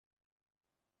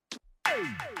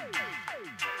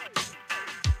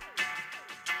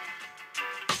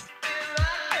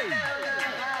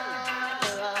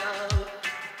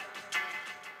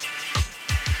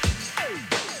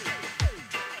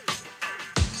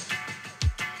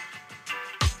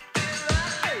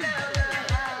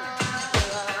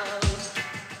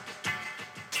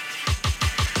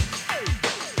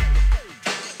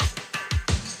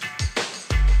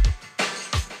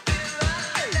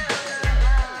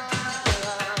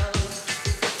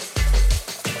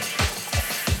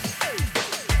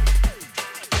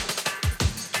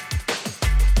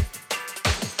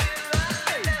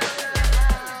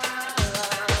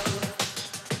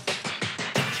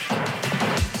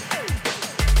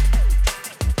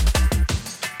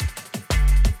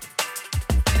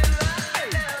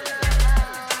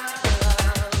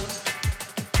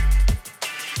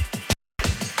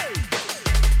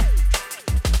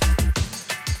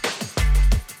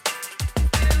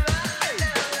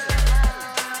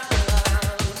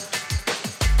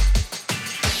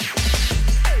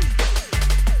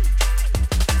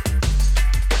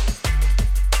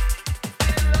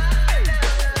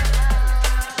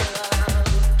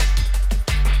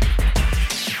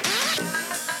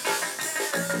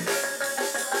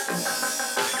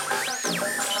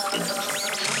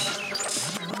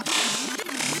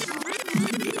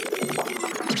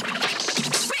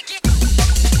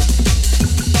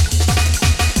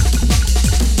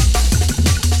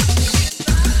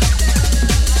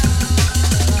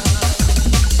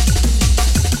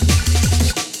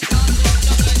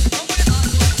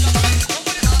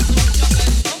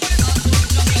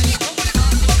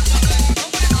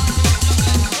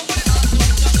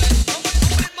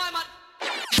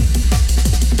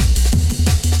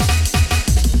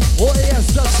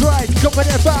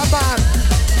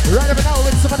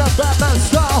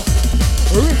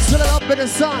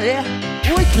Yeah,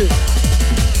 wicked.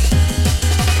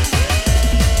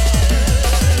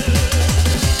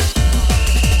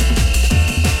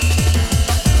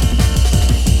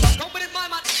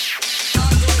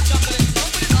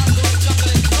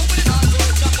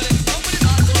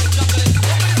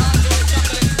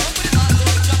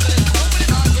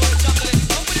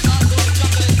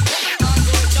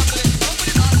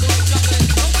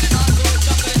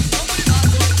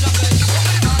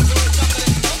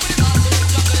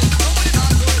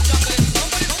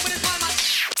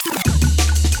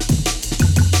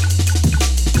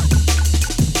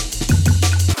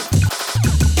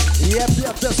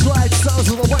 That's right, sounds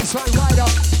of a baseline rider.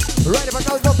 Right about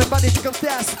now, nothing but it to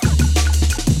contest.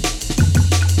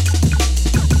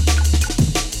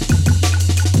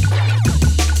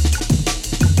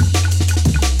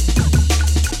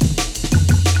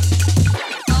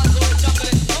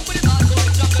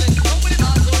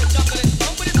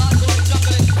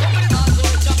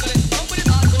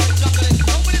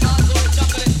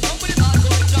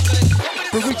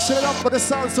 Shut up for the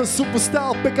sounds of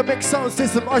superstar, pick a mix sound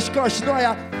system, Osh-Kosh,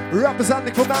 Noia,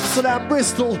 representing from Amsterdam,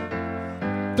 Bristol.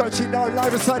 Touching down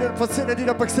live inside the vicinity,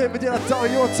 the proximity of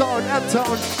town, your town,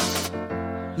 M-Town.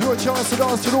 Your chance to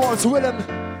dance to the ones willing.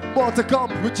 More to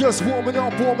come, we're just warming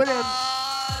up, warming in.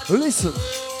 Listen.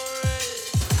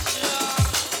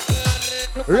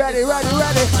 Ready, ready,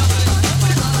 ready.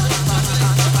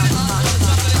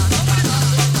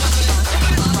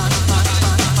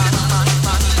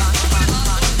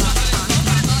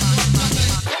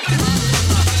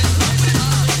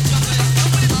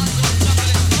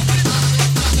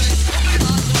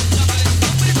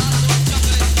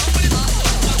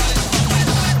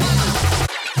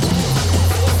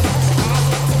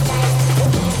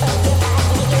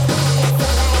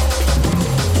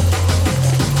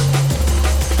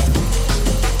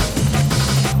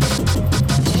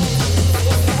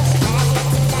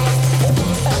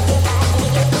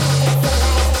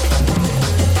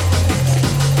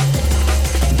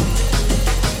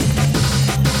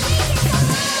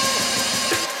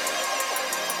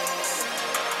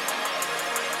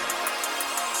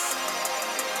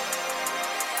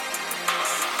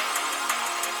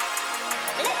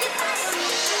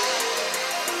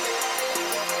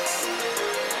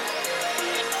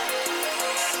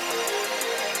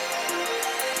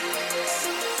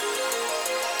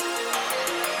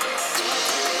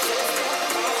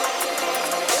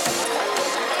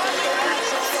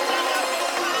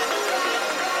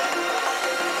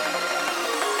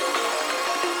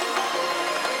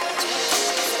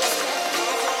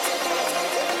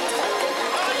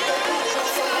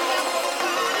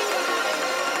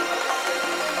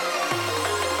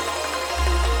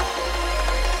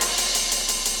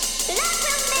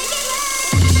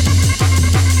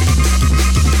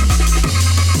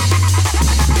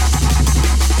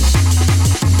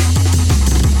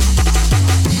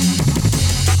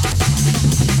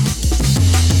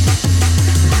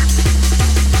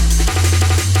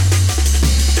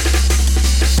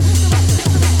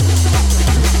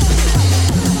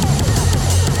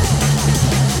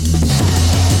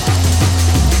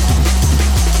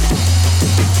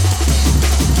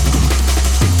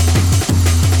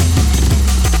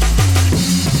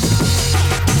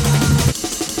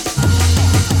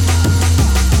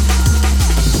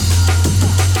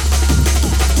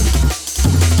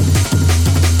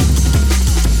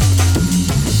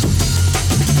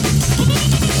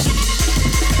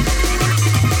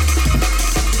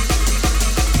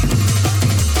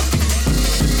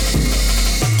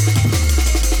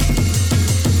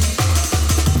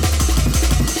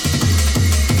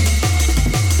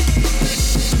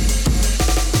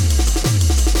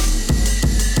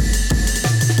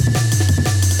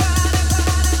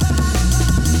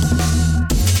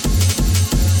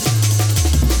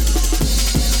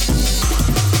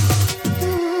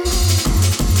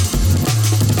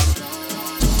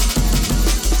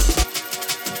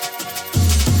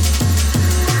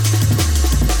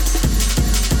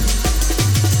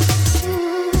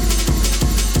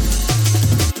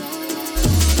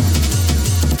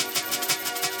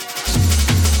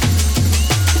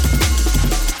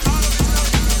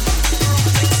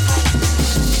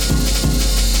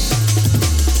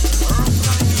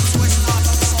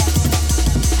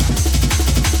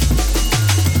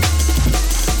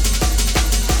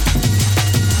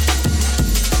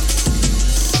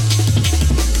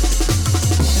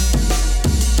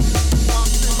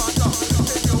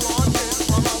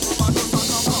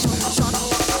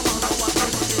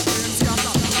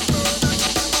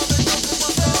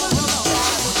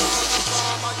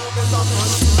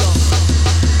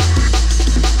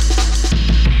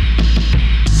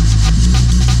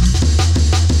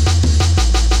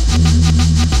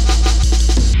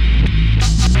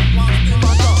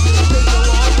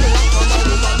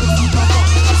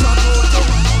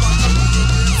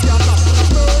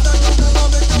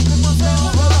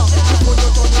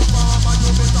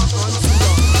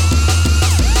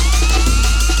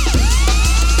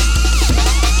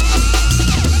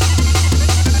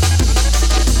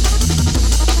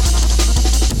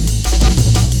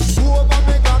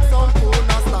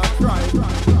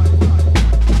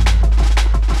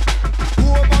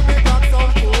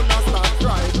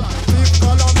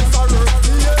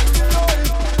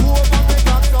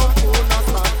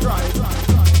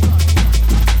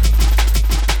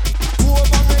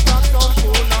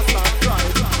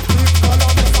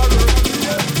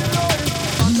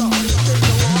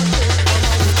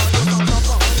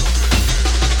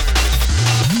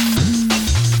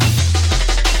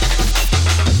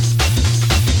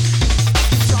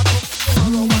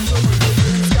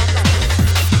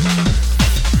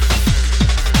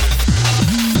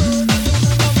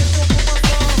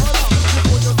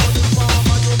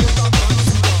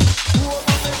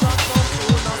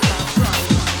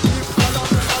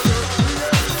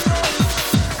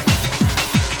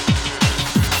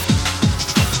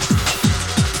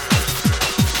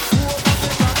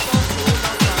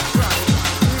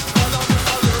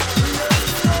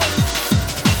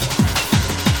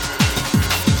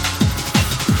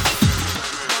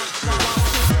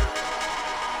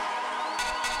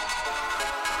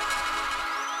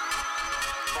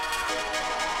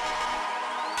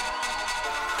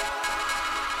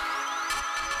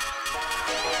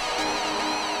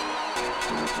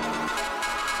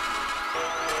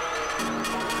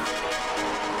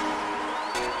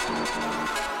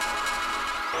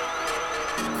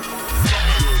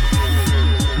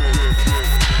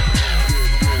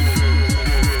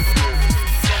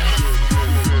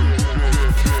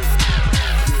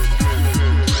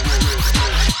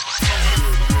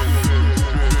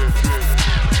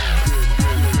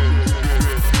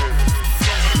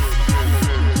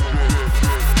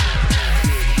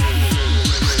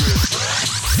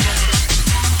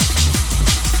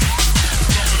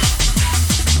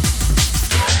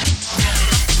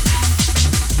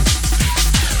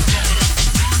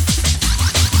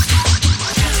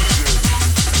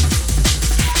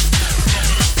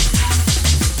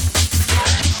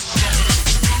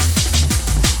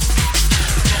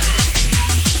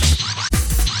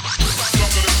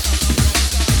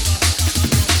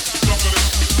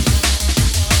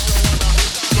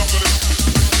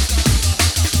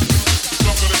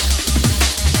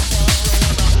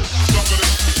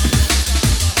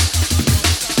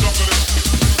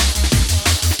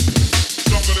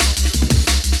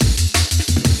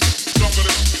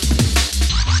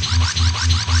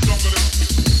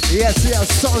 Yes, yes,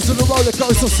 sounds of the roller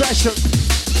coaster session.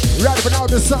 Right about now,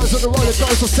 the sounds of the roller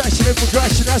coaster session in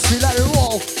progression as we let it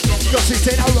roll. Cause we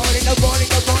say now rolling, I'm rolling,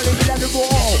 I'm rolling, we let it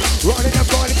roll. Rolling, I'm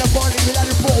rolling, I'm rolling, we let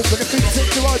it roll. But if we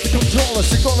take you out to control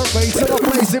us, we're gonna raise it up,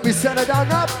 raise it, we set it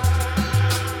down up.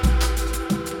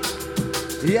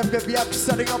 Yep,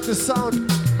 setting up the sound.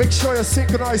 Make sure you're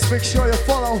synchronized, make sure you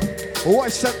follow.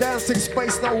 Watch that dancing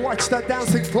space, now watch that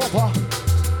dancing proper.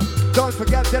 Don't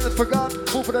forget, didn't forget,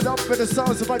 moving it up with the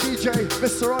sounds of my DJ,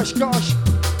 Mr. Osh-Kosh.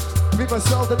 Me,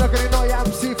 myself, the lucky Noia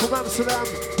MC from Amsterdam.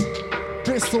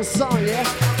 Bristol sound, yeah?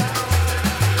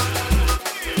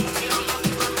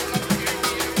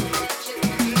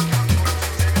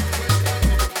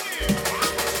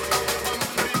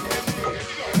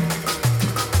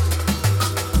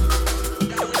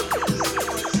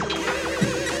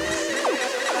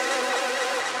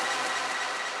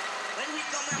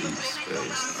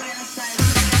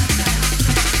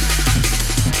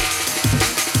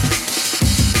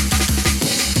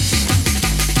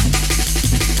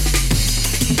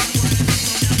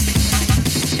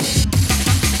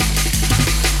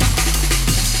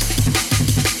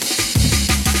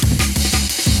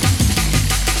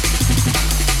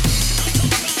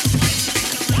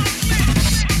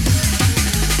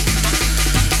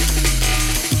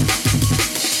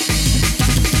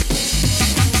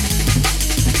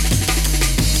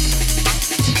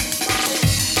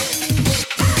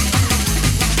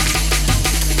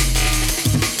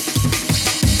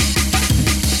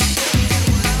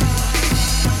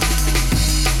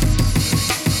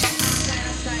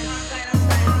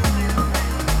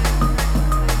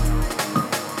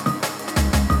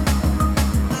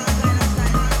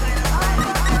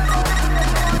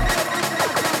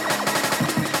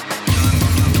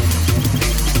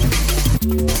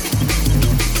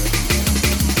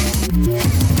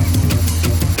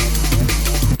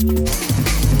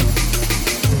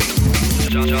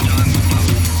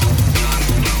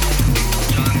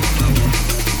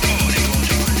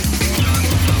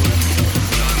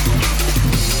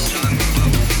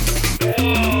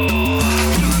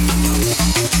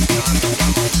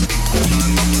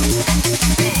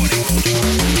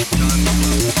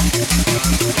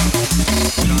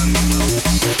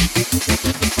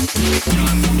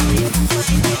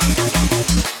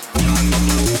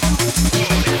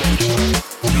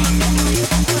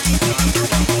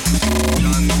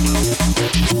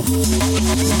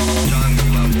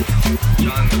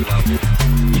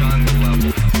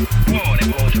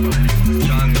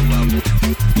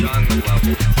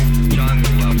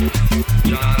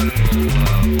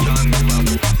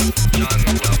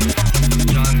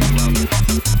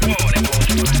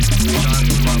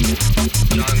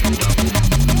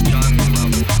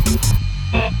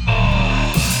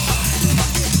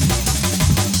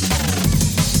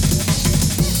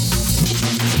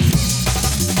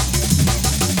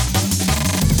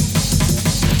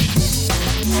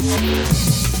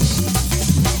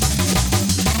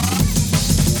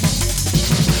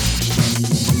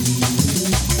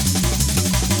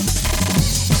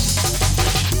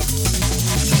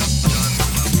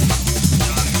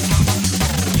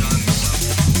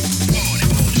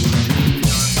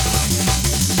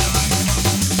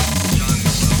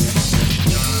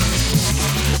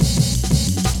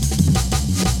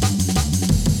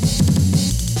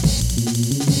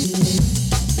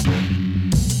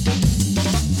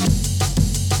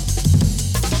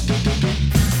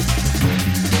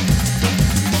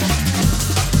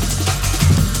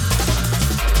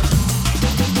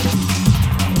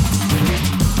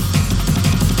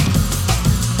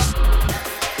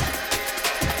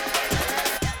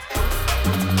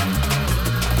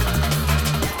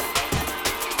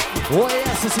 Oh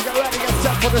yes, as you get ready, get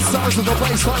set for the sounds of the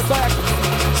bassline back.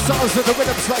 Sounds of the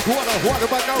rhythms like water,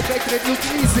 but now making it look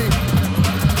easy.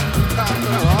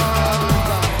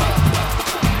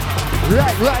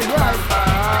 Right.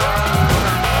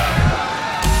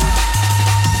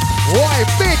 Why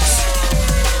mix?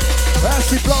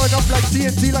 As we blowing up like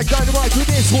TNT, like dynamite with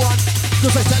this one.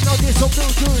 Cause I said, no, this will do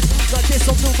good. Like this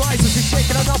will do right. As we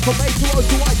shaking it up from A to O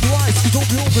to I to ice. Cause don't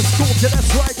be overscooped, yeah,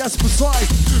 that's right, that's precise.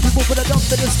 We moving it up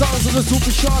to the sounds of the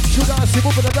super sharp shooters. We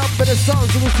moving it up to the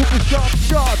sounds of the super sharp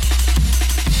shot.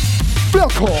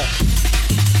 Block off.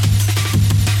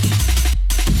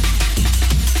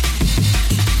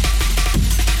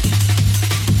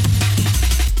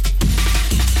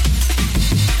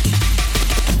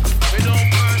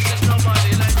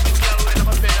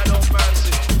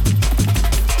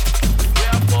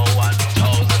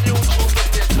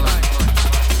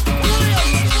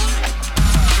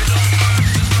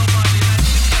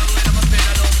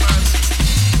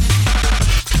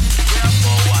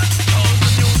 One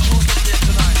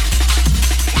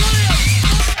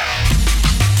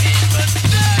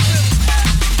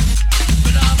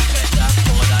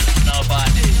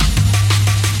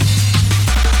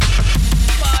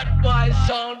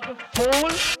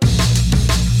Fool.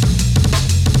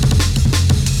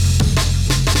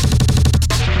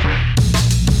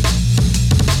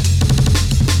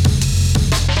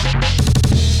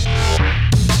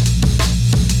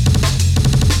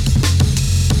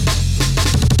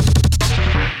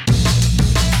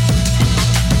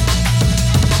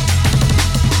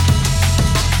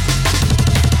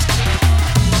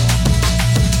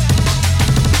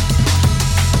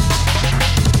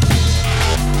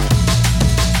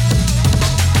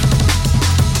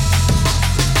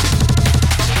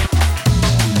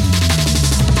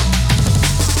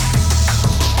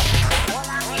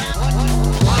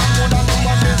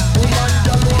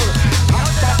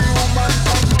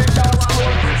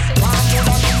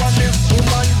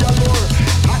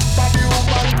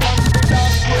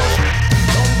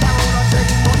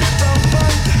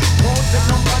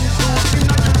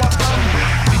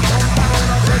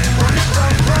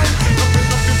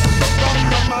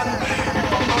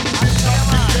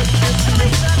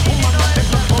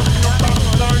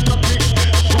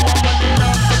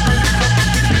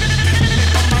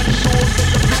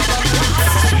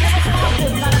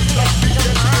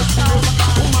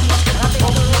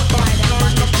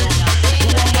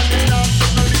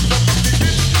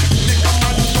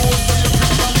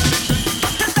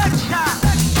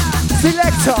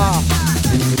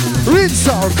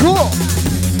 Cool.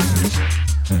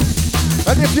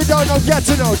 And if you don't know, get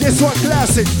to know. This one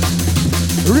classic.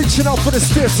 Reaching out for the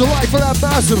stiffs, the life of that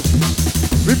massive.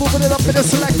 We're moving it up in the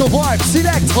selector vibe.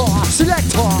 Selector,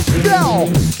 go!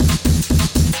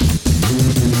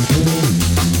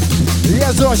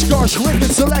 Yes, Osh-Kosh,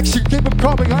 wicked selection. Keep them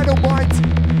coming, I don't mind.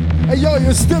 Hey yo,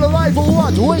 you're still alive or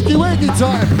what? Wakey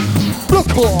time.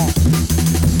 Look on.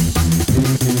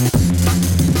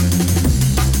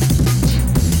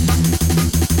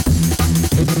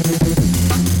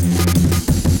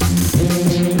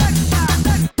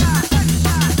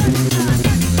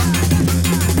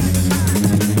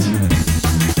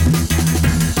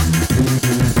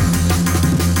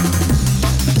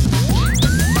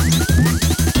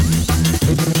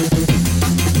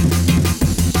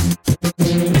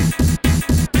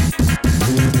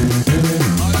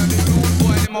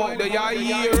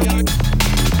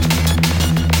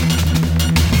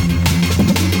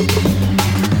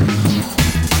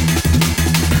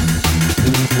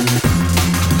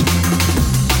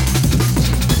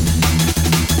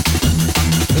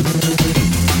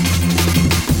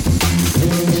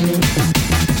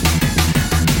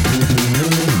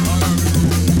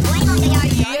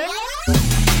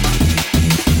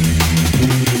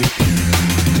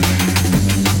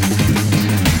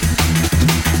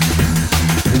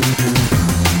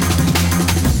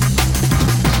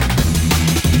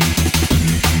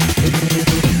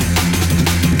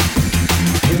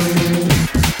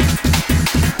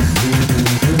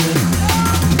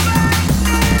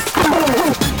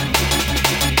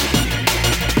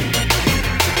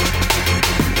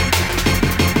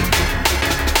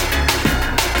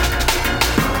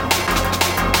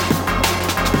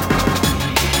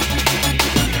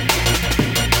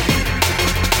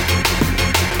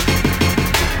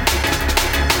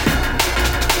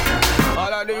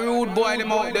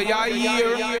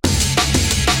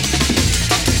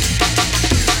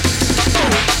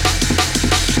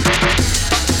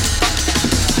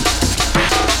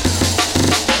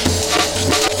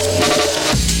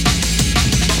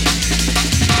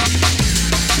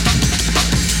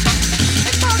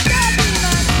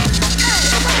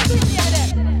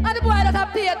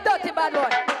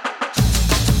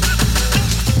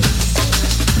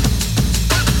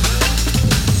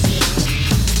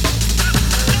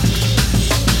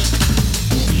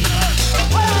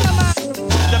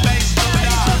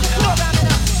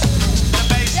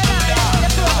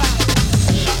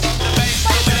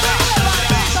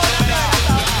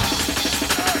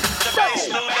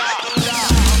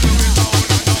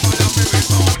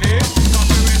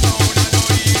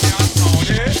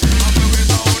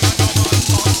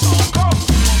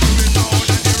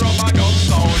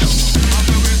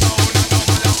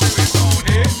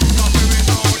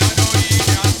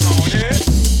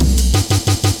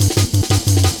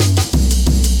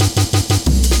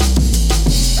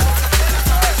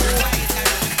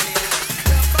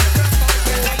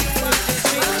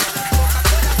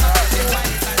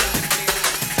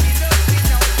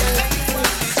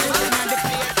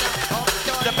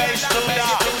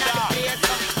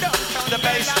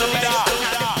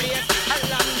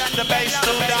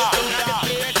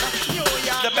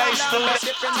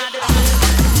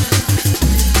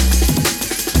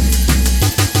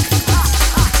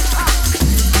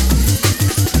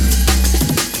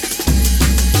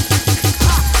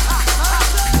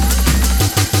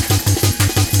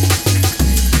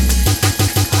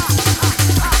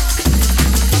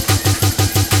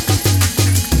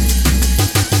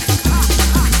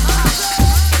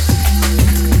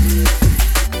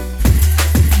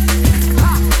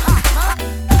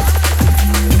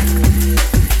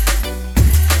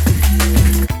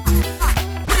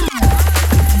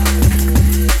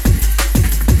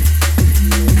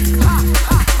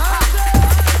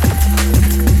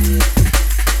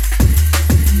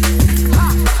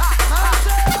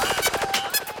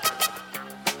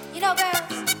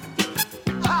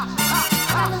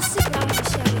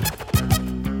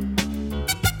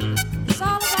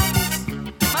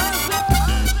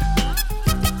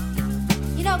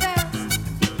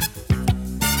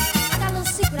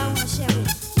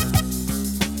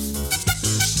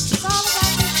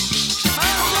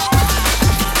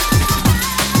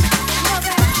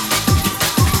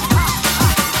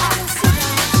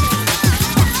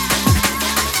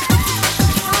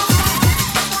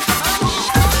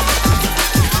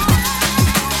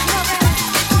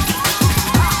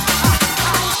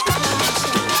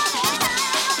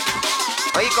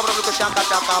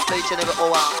 I play each and every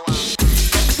hour.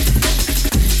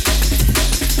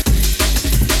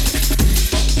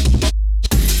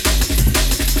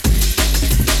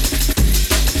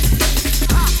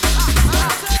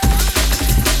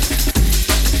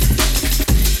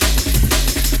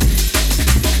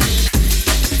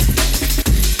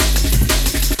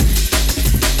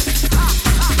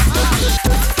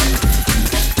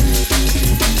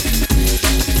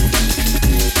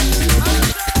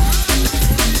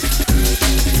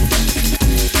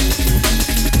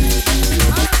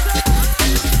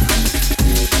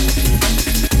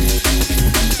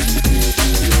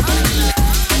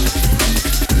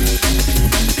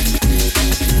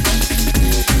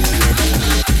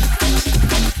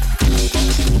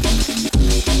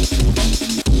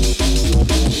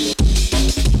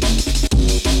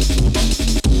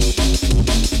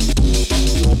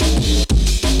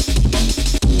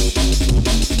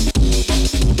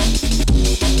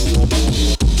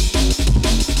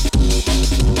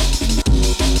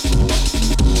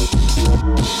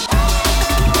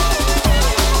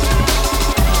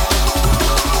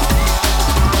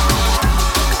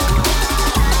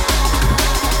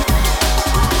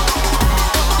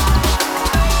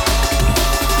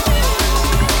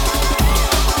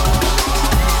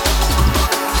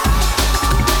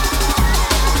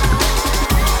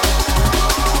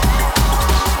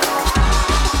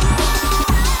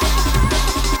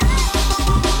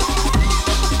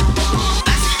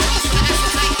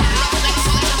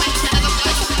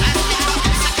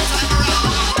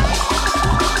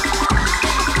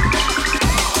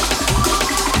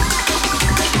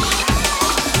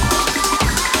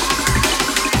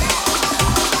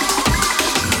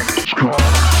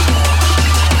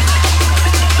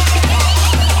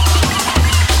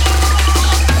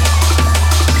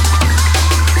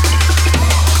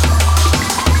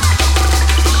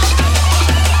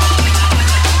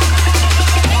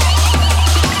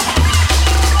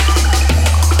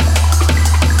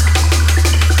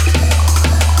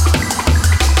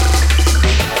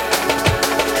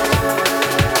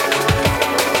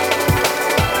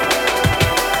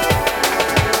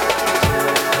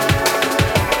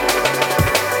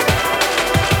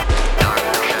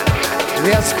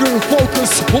 Yes, crew,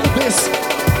 focus, pull this.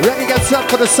 Ready, get set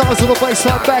for the sounds of the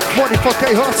baseline back,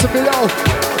 44k hertz and below.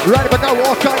 Right about now,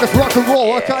 all kind of rock and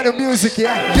roll, all kind of music,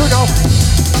 yeah, you know.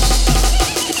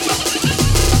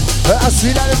 I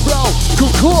see that it blow,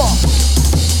 cool.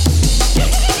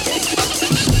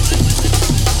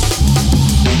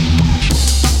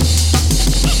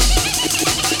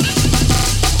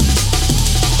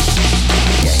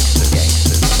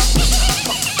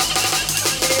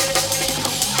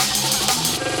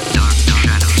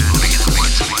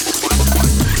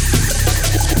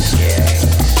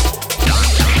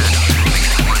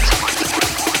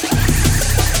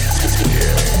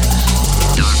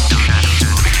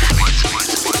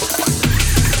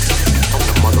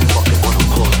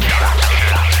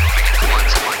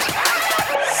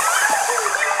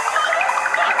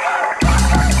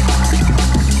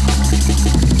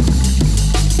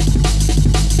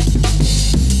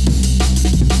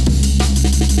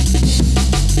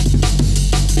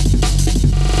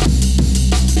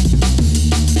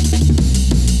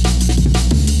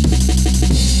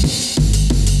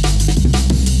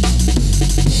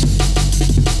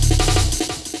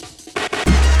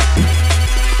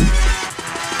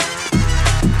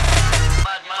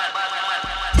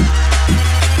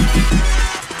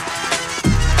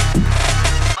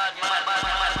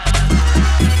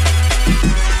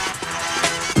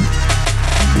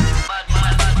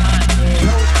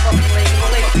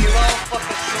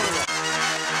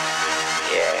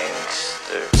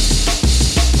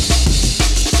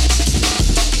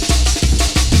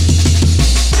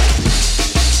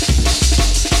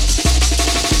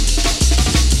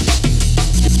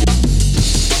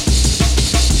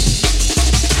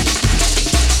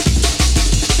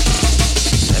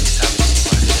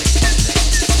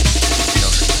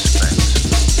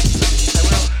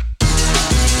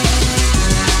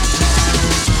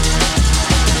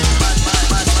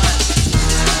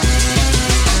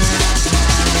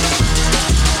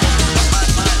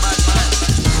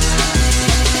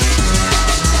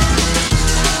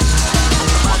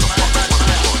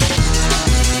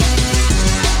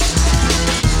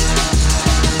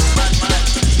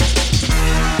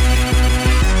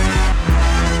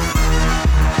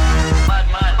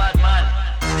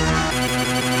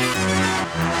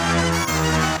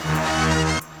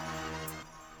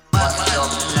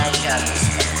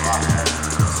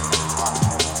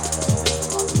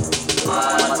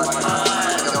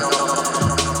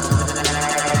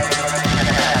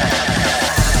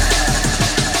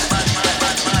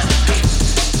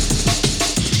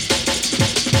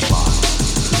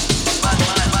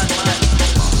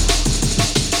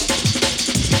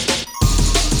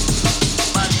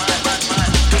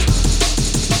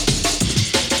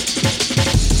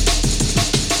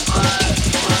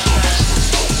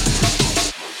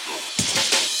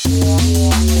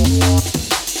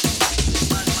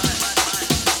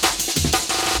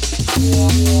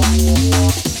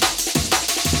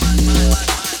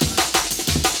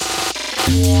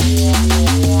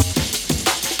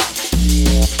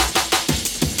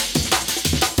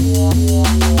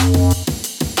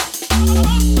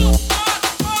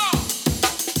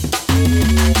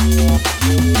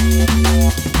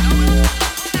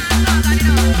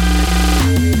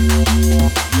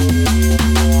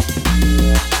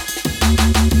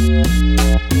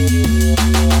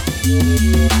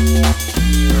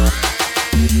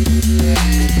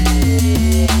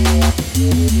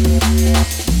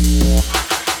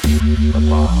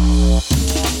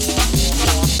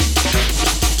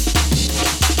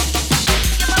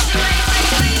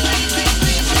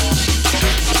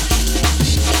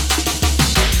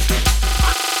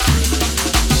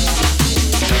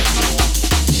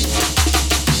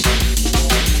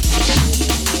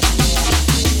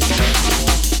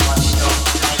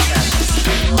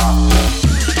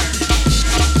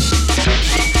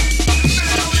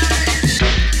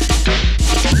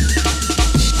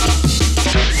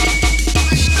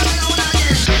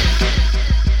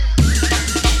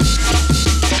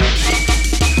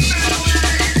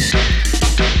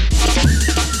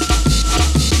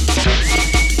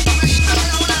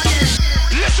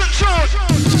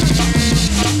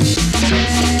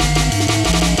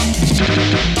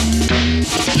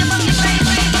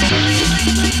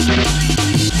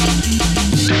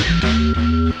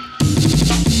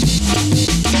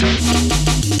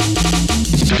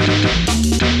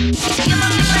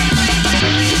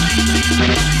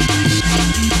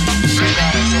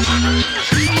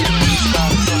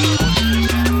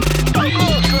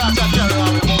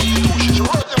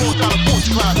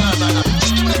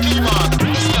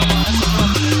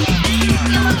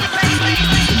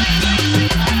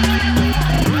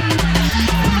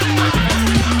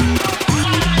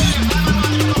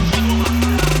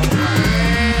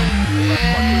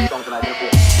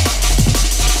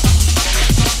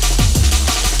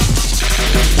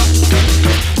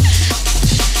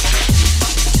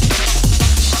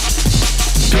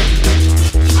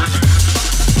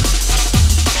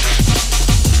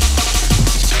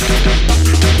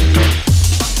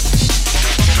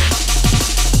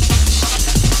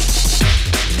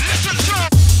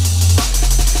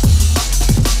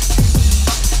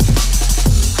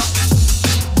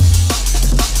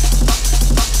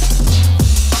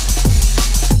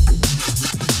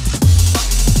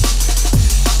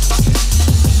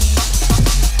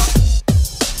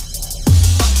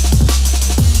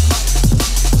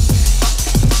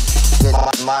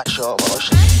 macho,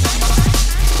 Osh.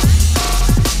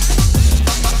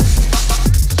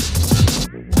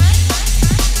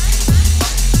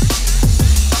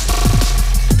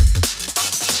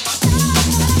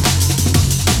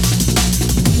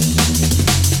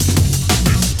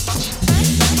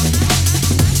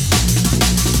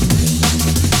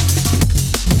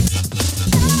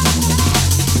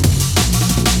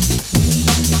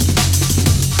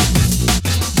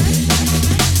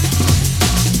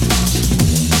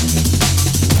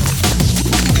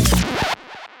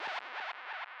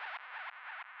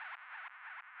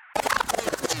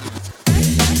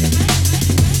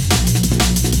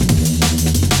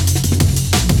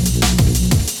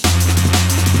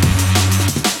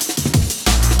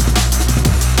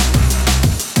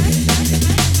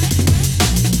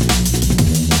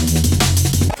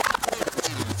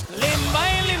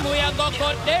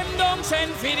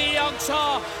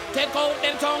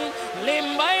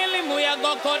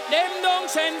 Them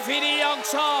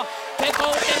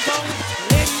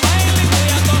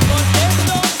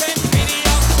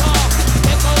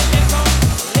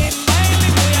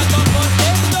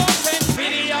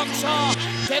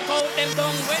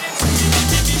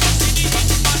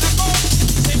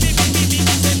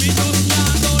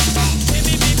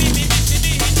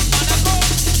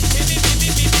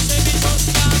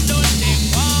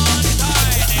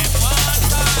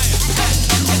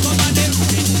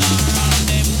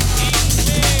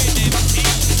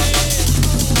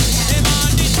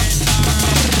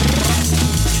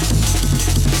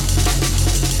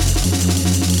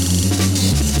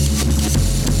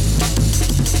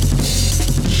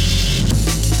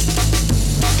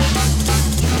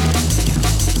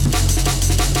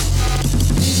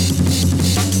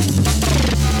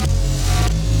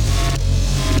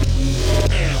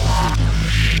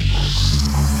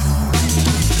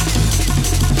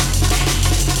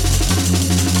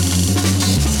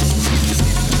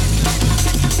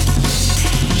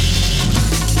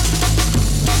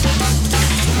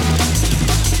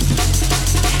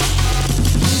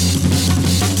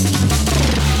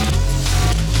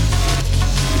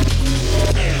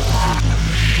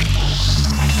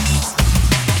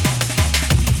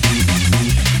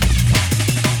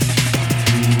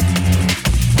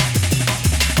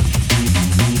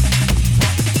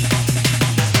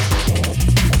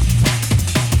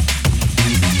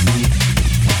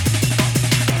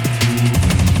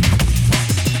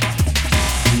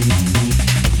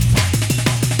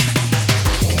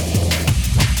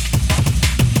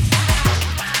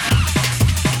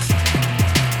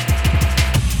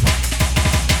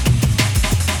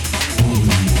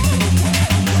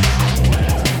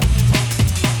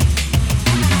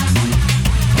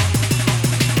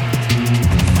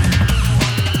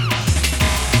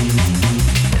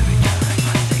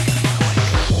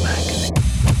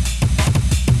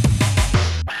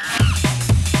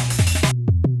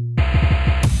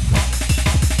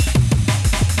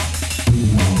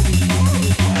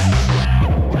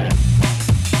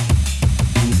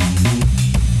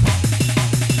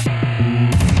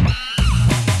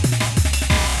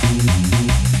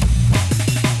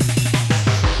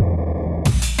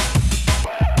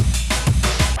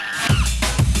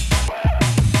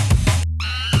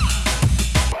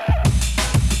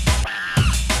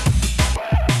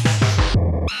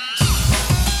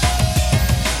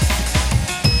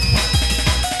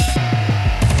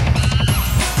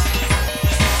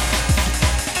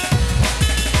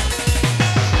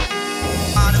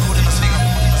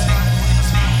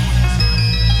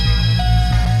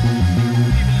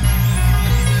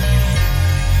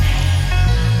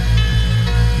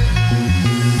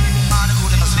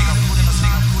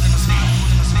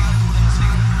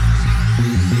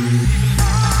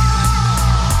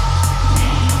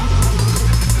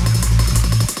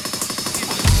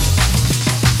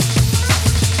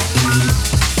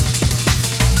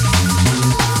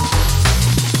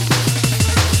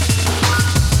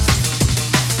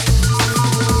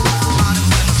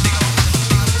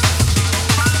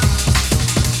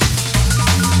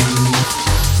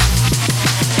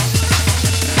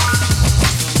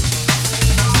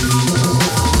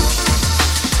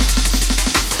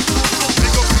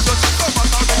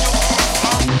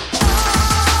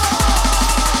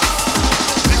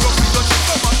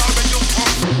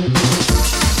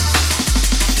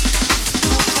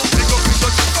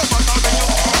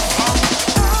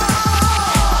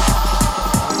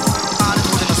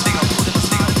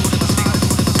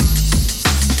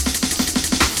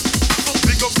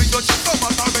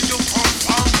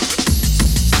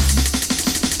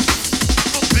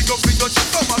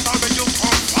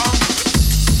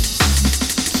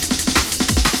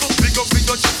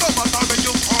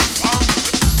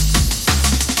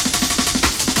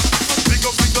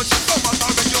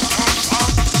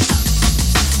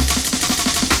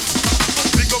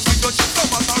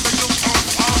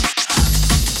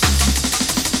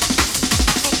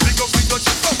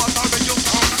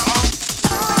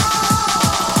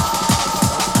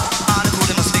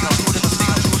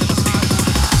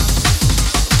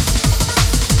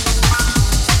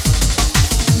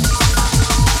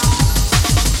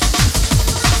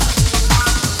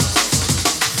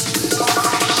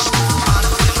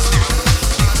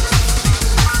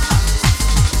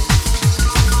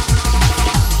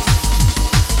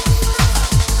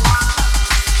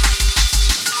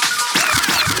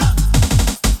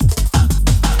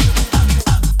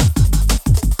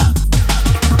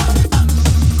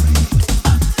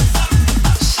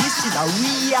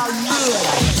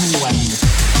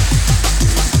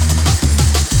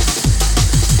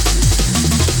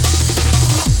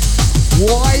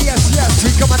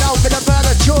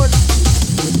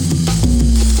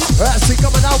As we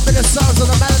coming out with the sounds of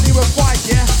the melody we're fight,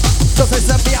 yeah. Just as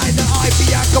behind the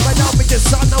IBR coming out with the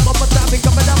sun. Now I'm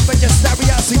coming out with your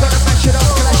stereo. So we gonna mash it up,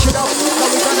 clash it up. Now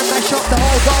we gonna mash up the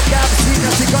whole goddamn scene.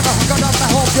 As we gonna hook up the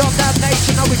whole goddamn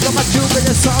nation. Now we coming through with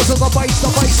the sounds of the bass,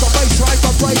 right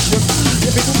vibration.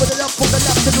 If we moving it up from the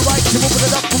left to the right, you're moving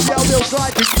it up from the all-wheel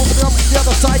drive. We're moving it up from the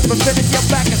other side, you're infinity your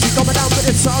back. As we coming out with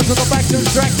the sounds of the back to the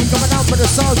track. We're coming out with the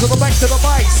sounds of the back to the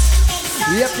bass.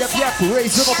 Yep,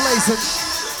 raising the blazing.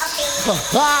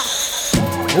 Ha!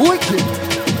 Wicked!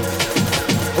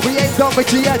 We ain't done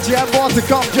with you yet, more to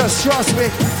come, just trust me.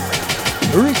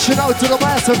 Reaching out to the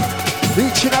massive,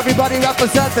 each and everybody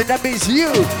representing, that means you.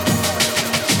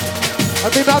 And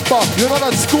remember, you're not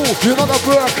at school, you're not at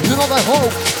work, you're not at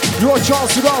home. Your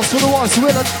chance to dance to the ones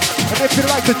winning. And if you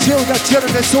like to chill, get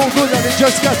chilling, it's all good and it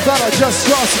just gets better, just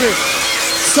trust me.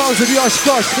 Sounds of the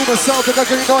Osh-Kosh, new sound of the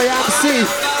Noia MC.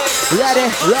 Ready,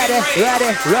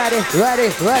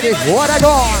 what I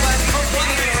got?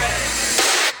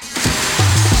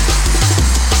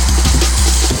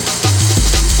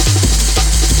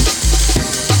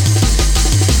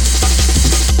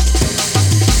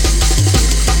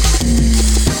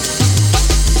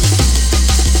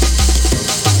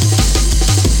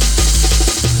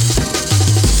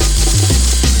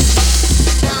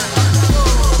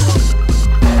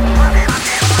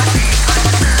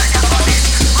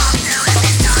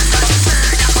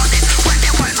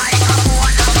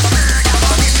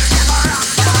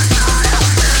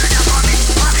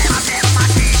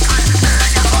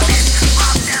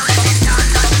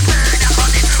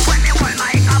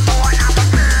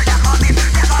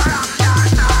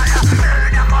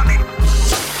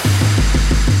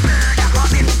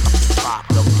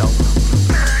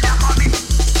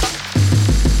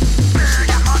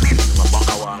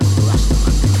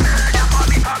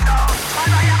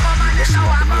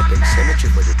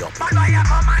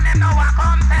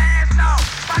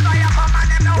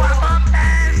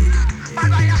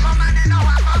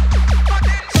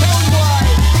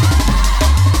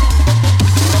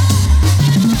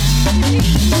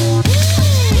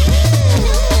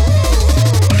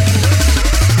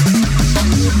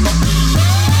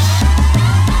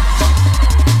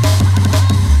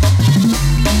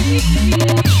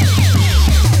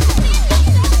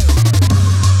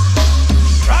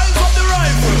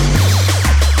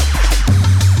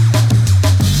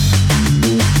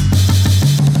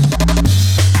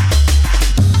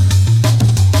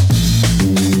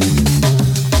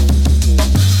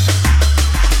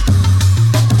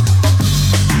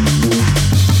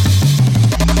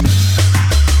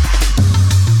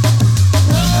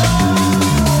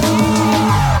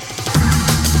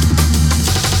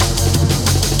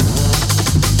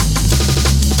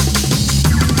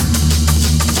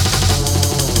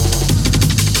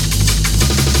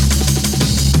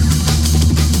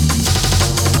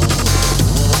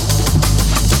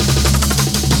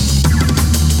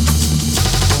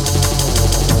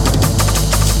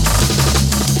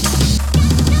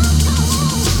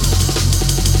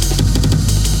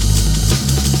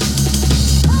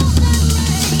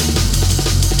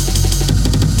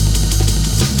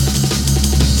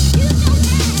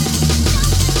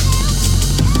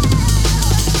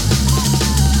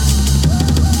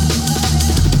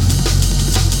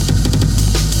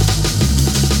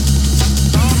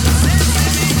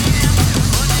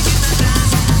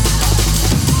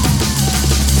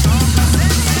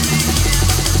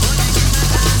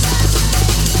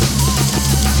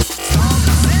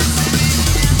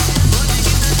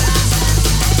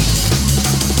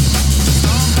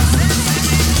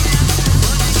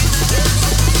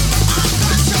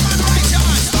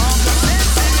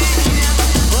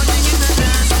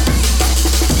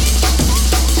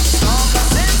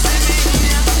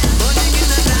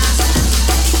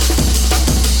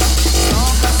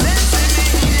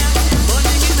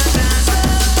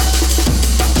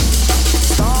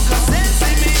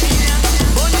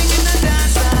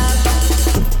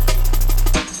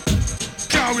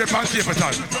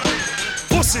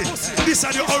 Pussy, this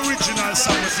is the original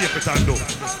song of Capleton though.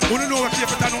 You don't know what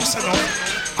Capleton also know?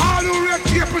 All who read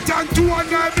Capleton 2 and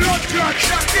 9 blood clot.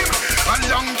 Shot him. A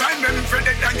long time them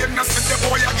Freddy and him not see the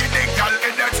boy a get the gal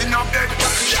that's in a bed.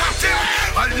 Shot him.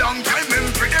 A long time them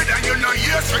Freddy and you know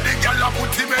yes for the gal a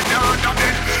put him in the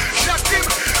bed. Shot him.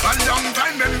 A long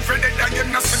time them Freddy and him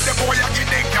not see the boy a get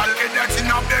the gal that's in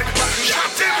a bed.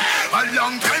 Shot him. A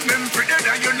long time them Freddy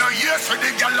and you know yes for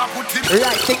the gal a put him.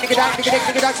 Right, take it down,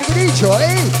 Joy.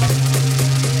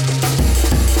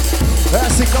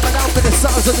 As we coming out with the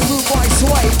sounds of the rude boy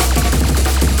sway.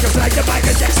 Just like the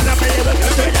Michael Jackson, I'm a lyrical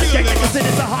thriller. Technical sin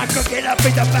is a hardcore killer.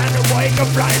 Beat the band, the boy can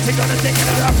fly. So gonna take it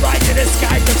up right to the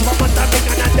sky. Cause one more time we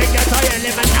gonna take it higher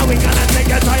limit. Now we gonna take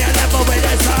it higher level. With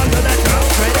the sound of the drum,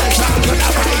 with the sound of the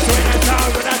bass, with the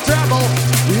sound of the treble.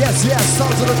 Yes, yes,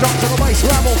 sounds of the drums and the bass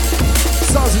rebel.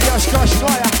 Sounds of the Osh-Kosh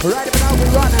Noia. Right about now we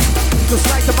running. Just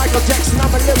like the Michael Jackson, I'm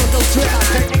a lyrical thriller.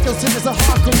 Technical sin is a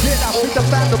hardcore killer. Beat the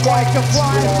band, the boy can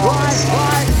fly.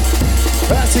 Right.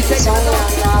 Let's see, take it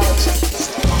along.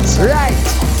 Right.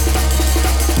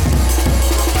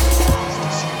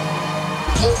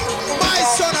 My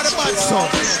son of the bad son.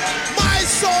 My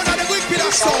son of the wicked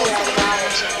son.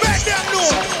 Make them know.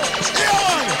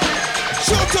 Leon.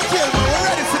 Shoot to kill, man. We're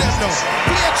ready for them now.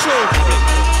 Play a tune.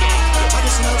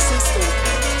 Additional system.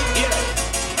 Yeah.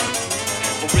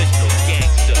 Original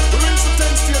gangster. We're in some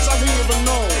 10 states I don't even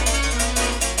know.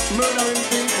 Murdering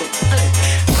people. Hey.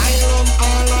 I love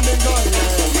all of the gun.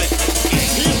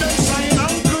 Keep them sign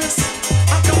and Chris.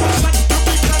 I come on back to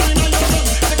be carrying on your gun.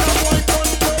 Take a boy gun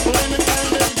purple anytime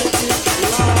they get it.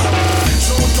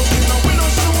 So talking now we no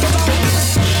shoot out.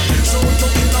 So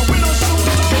talking now we no shoot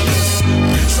out.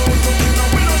 So talking now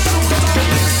we no shoot out.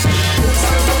 Who's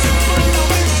I was find out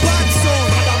this bad son.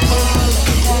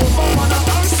 Over one of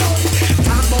our son.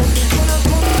 Talk about the gonna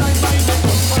come time by the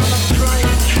gun for the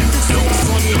crime. This no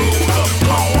son live the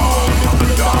power of the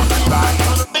dark side.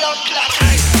 Blood clot.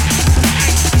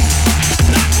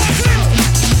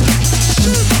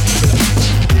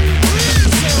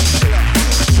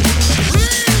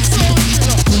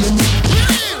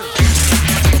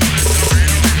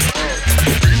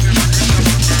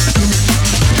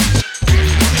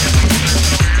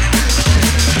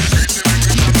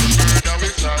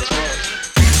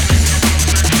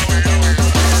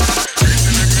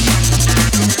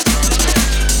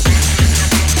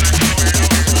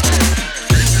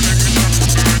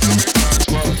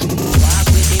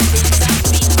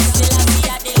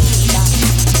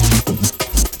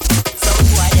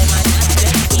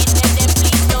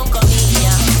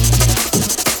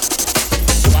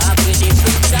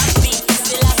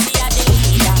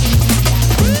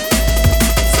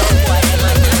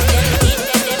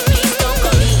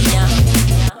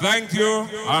 Thank you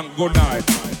and good night.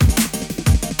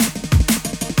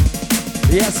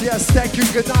 Yes, thank you,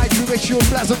 good night. We wish you a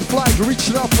pleasant flight,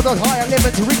 reaching up for that higher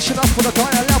limit, reaching up for that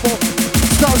higher level.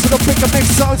 Sounds of the Pick and Mix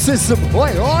sound system.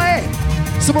 Oi!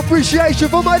 Some appreciation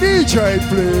for my DJ,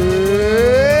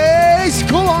 please.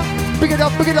 Come on. Pick it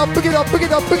up.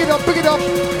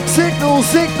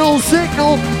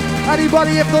 Signal.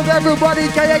 Anybody, if not everybody,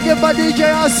 can you give my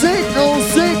DJ a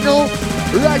signal?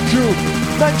 Thank you.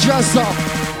 Manchester.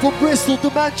 From Bristol to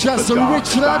Manchester,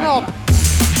 reaching up.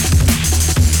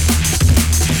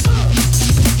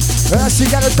 Yes, you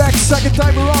got it back second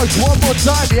time around. One more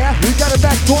time, yeah? You got it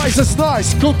back twice as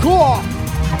nice. Cool.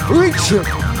 Reach it.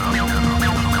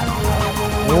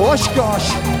 Osh-Kosh.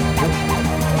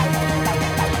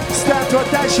 Stand to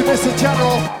attention, Mr.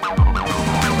 General.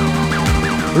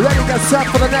 Ready, get set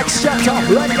for the next chapter.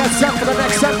 Ready, get set for the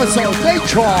next episode.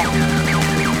 Nature.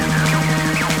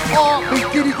 Oh,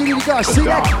 giddy gosh. See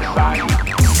that?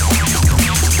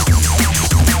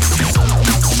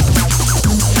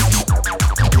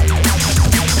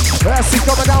 Yes, he's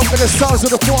coming out with the sounds of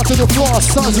the floor to the floor.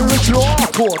 Sounds original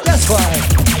hardcore. That's right.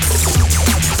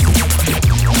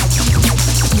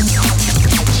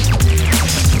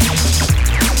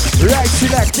 Right,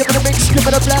 select. Give it a mix, give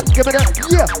it a blend, give it a...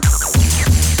 Yeah.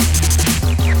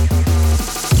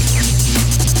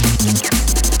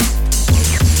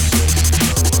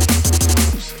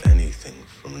 Anything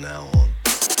from now on.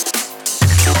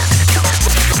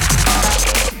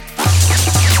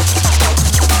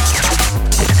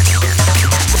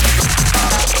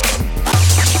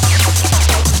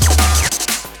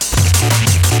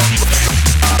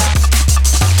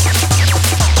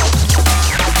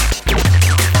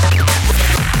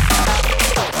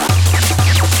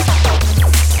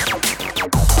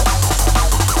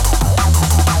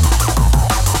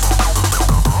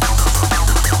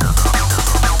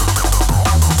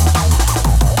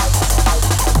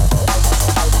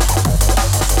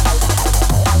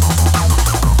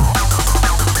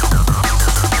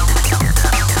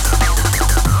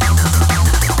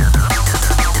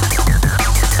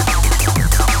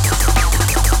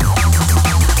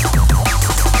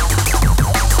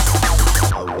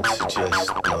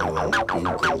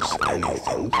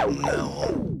 Anything from now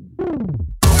on.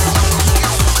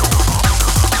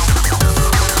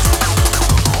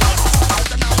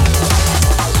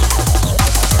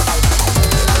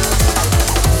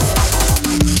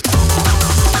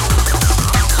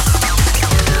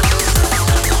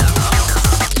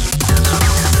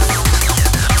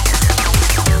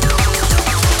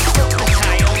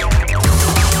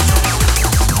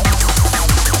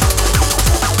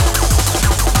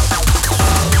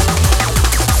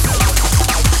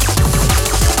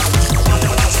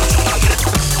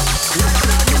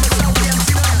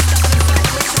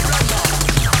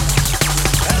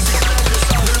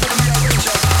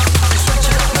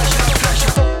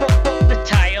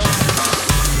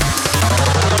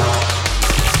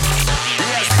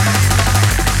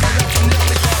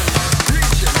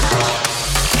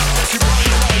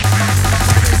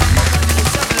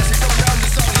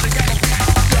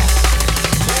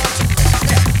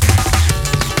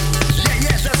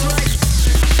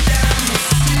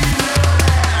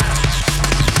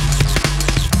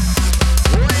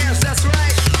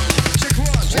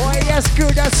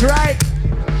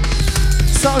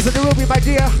 girls in the room, my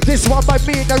dear. This one by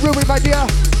me in the room, my dear.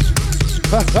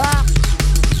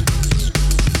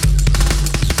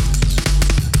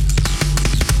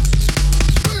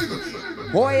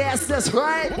 Oh yes, that's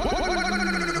right.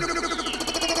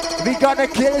 We gonna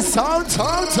kill sound.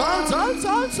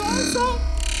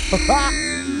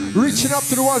 Reaching up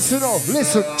to the ones who know.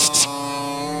 Listen.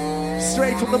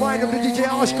 Straight from the mind of the DJ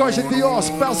Osh-Kosh into yours.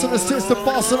 Pass on the system,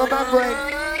 pass on the membrane.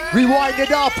 Rewind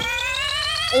it up.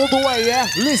 All the way, yeah?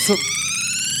 Listen.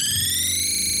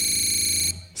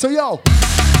 So yo.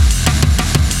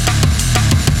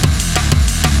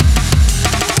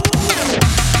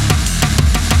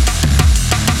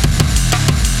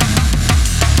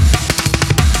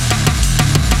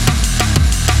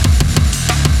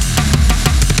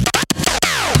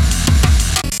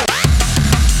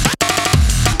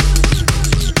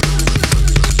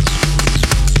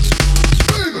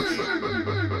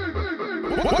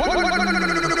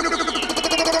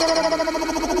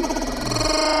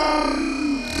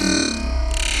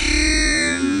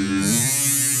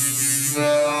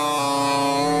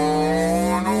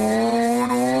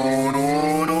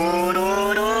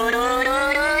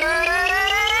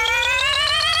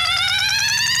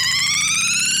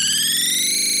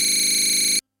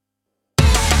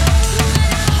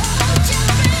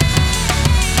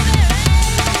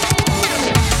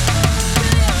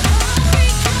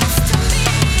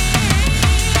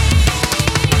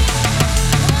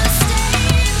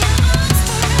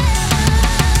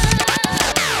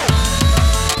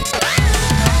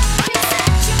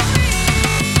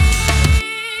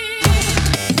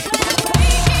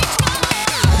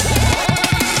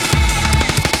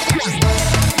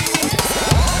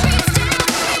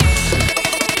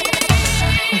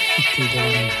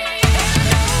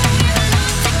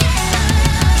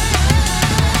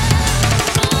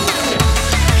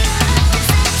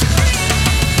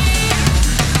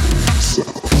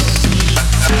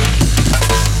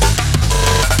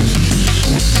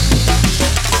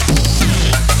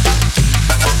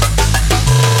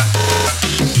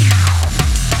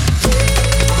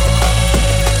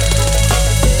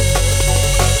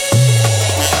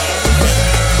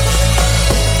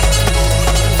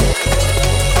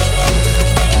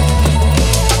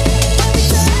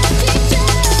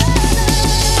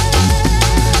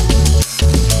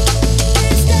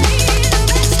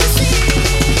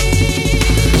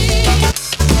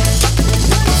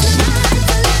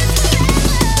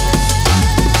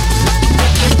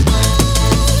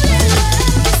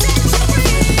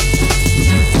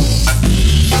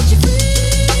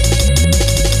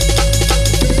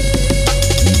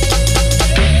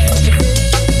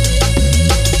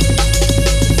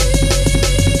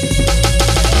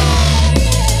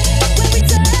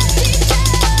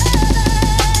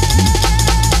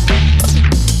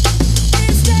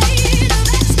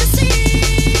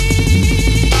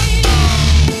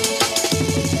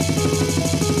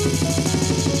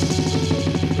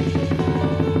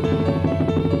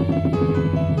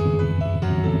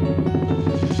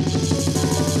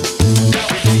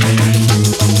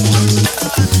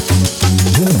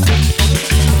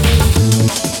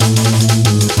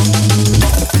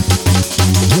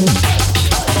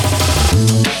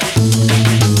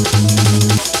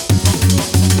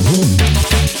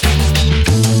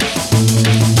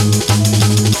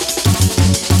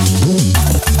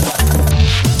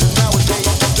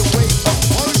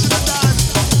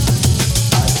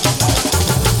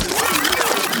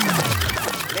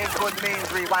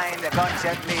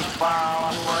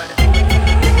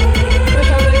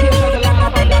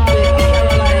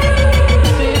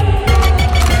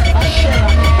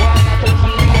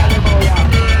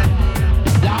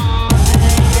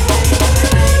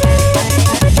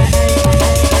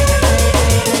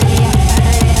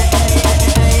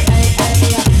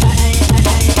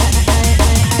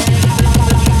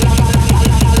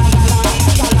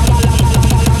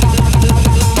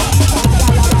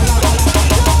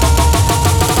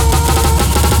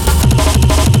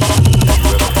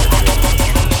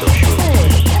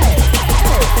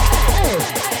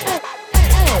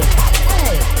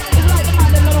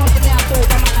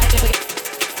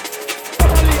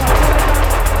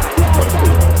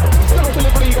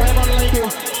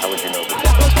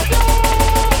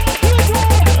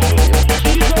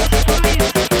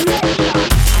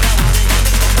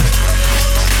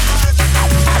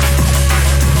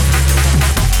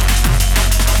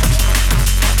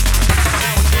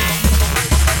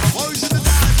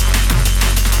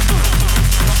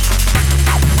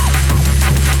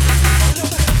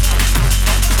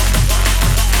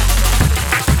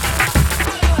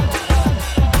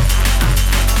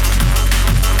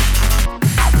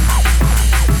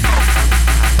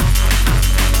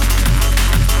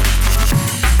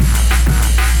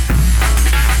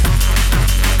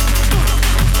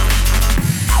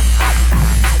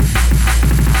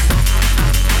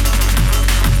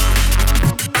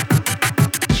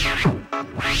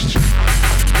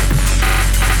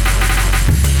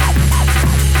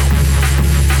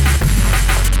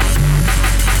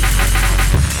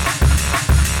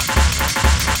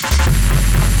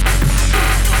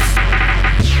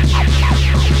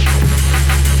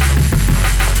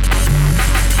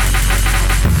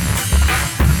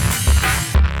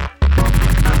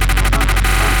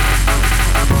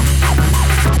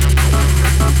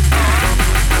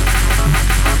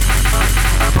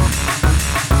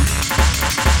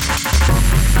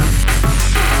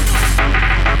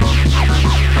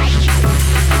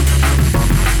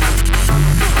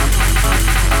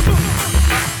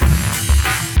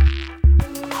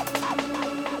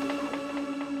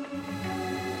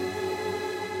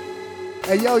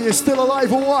 Hey yo, you're still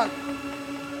alive or what?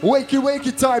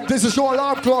 Wakey time, this is your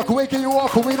alarm clock, waking you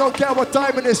up, and we don't care what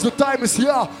time it is. The time is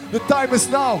here, the time is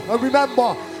now. And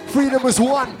remember, freedom is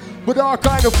one, but our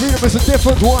kind of freedom is a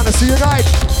different one. And so unite,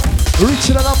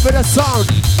 reaching it up with that sound.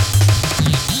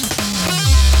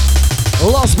 The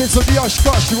last bits of the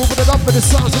Osh-Kosh, moving it up with the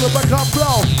sounds of the background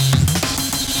blow.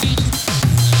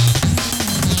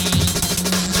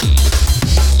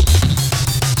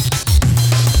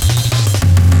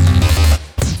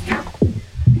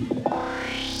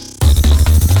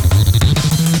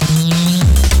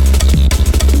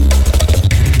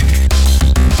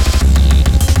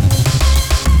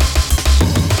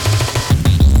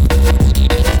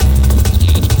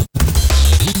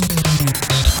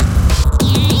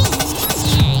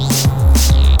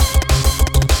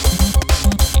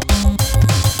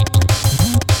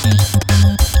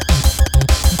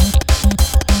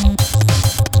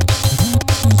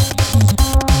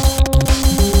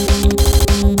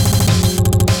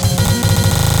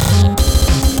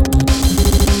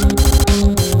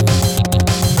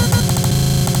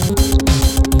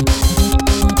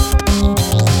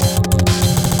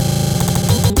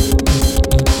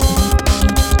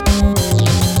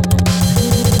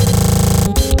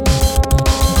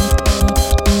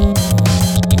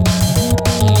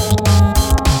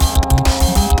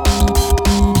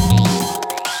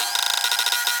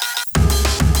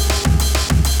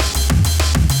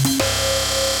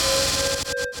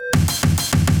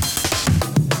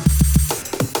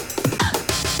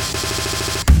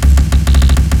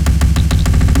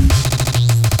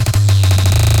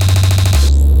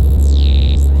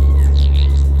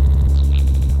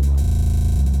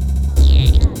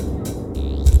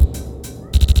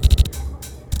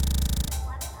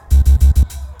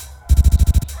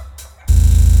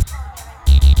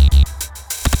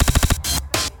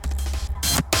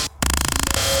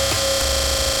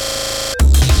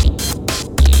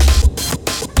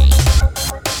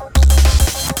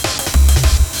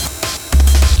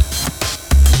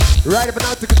 Right up and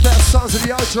out to the best sounds of the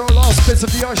outro, last bits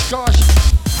of the Osh-Kosh.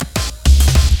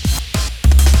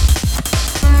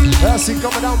 As he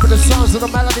coming down with the sounds of the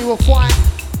melody we'll find.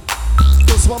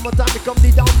 Just one more time to come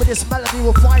down with this melody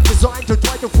we'll find. Designed to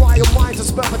try to fry your minds.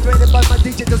 It's perpetrated by my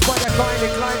DJ, just by that kind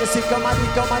incline. As he come out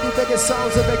with the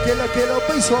sounds of the killer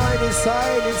bass line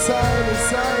inside.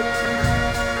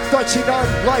 Touching on,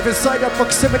 live inside that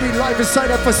proximity, live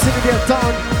inside that vicinity of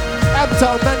town.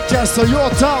 M-Town, Manchester,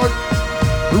 your town.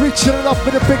 Reaching it up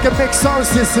with a big and big sound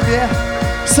system, yeah?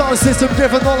 Sound system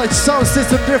driven knowledge, sound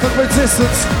system driven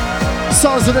resistance.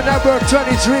 Sounds of the network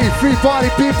 23, free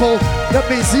party people. That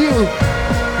means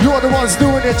you're the ones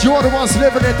doing it, you're the ones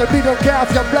living it. And we don't care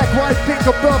if you're black, white, pink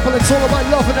or purple. It's all about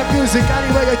loving the music,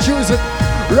 any way you choose it.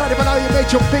 Right about now you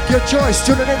make your pick, your choice.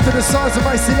 Tuning into the sounds of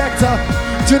my selector.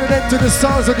 Tuning into the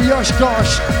sounds of the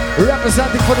Osh-Kosh.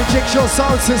 Representing for the Jigsaw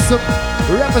sound system.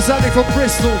 Representing from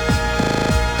Bristol.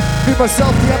 Me, myself,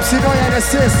 the MC Noia and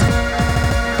assist.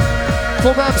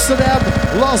 From Amsterdam,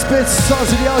 last bits,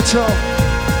 sounds of the outro.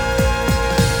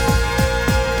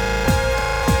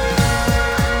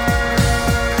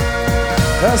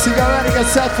 As you get ready, get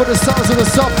set for the sounds of the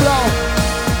soft blow.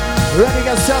 Ready,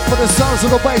 get set for the sounds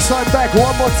of the bassline back.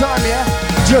 One more time, yeah?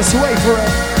 Just wait for it.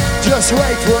 Just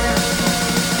wait for it.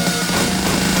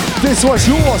 This was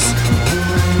yours.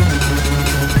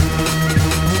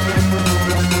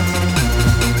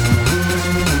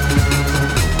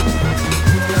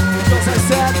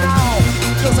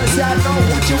 Cause I said no,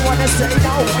 what you wanna say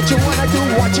now, what you wanna do,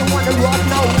 what you wanna rock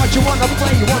now, what you wanna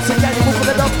play. Once again, you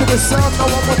moving it up to the sound. Now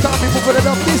one more time, you moving it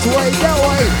up this way, that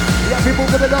way. Yeah, we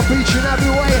moving it up each and every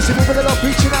way. So moving it up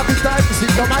each and every time. See,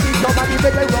 come on,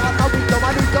 with the rock. Now we come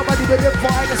on, with the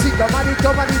fire. See, come on, with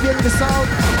the sound.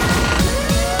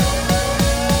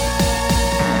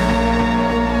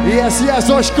 Yes,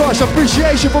 Osh-Kosh,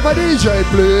 appreciation for my DJ,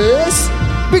 please.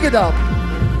 Pick it up.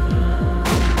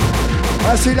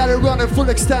 I see let it run in full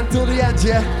extent till the end,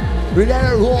 yeah? We let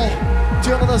it roll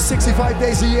 365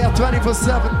 days a year,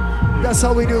 24/7. That's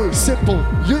how we do it, simple,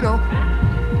 you know.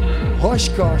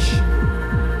 Osh-Kosh.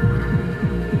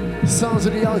 Sounds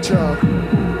of the outro.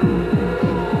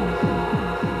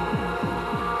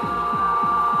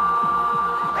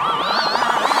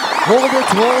 Hold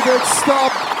it,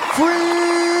 stop,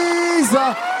 freeze!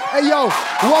 Hey yo,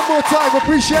 one more time,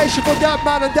 appreciation for that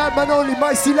man and that man only,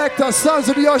 my selector, sounds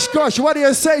of the Osh-Kosh. What do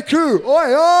you say, crew?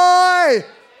 Oi, oi!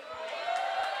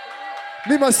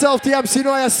 Me, myself, the MC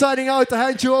Noia, signing out to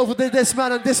hand you over to this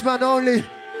man and this man only.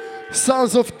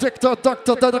 Sounds of Doctor.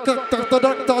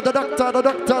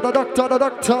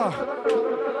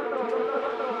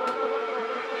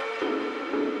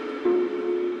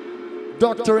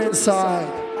 Doctor inside.